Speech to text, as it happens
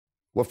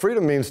What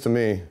freedom means to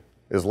me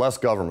is less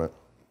government,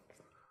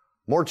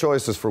 more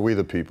choices for we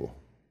the people.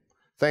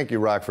 Thank you,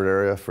 Rockford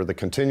area, for the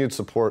continued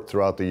support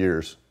throughout the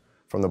years.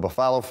 From the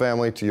Bufalo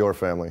family to your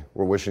family,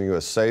 we're wishing you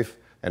a safe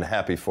and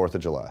happy 4th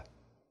of July.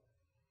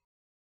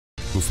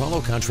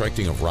 Bufalo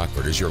Contracting of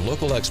Rockford is your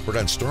local expert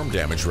on storm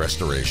damage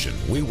restoration.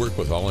 We work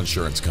with all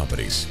insurance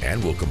companies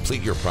and will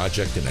complete your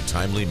project in a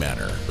timely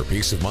manner. For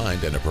peace of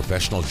mind and a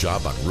professional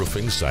job on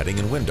roofing, siding,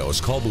 and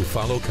windows, call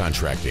Bufalo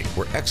Contracting,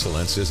 where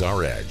excellence is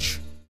our edge.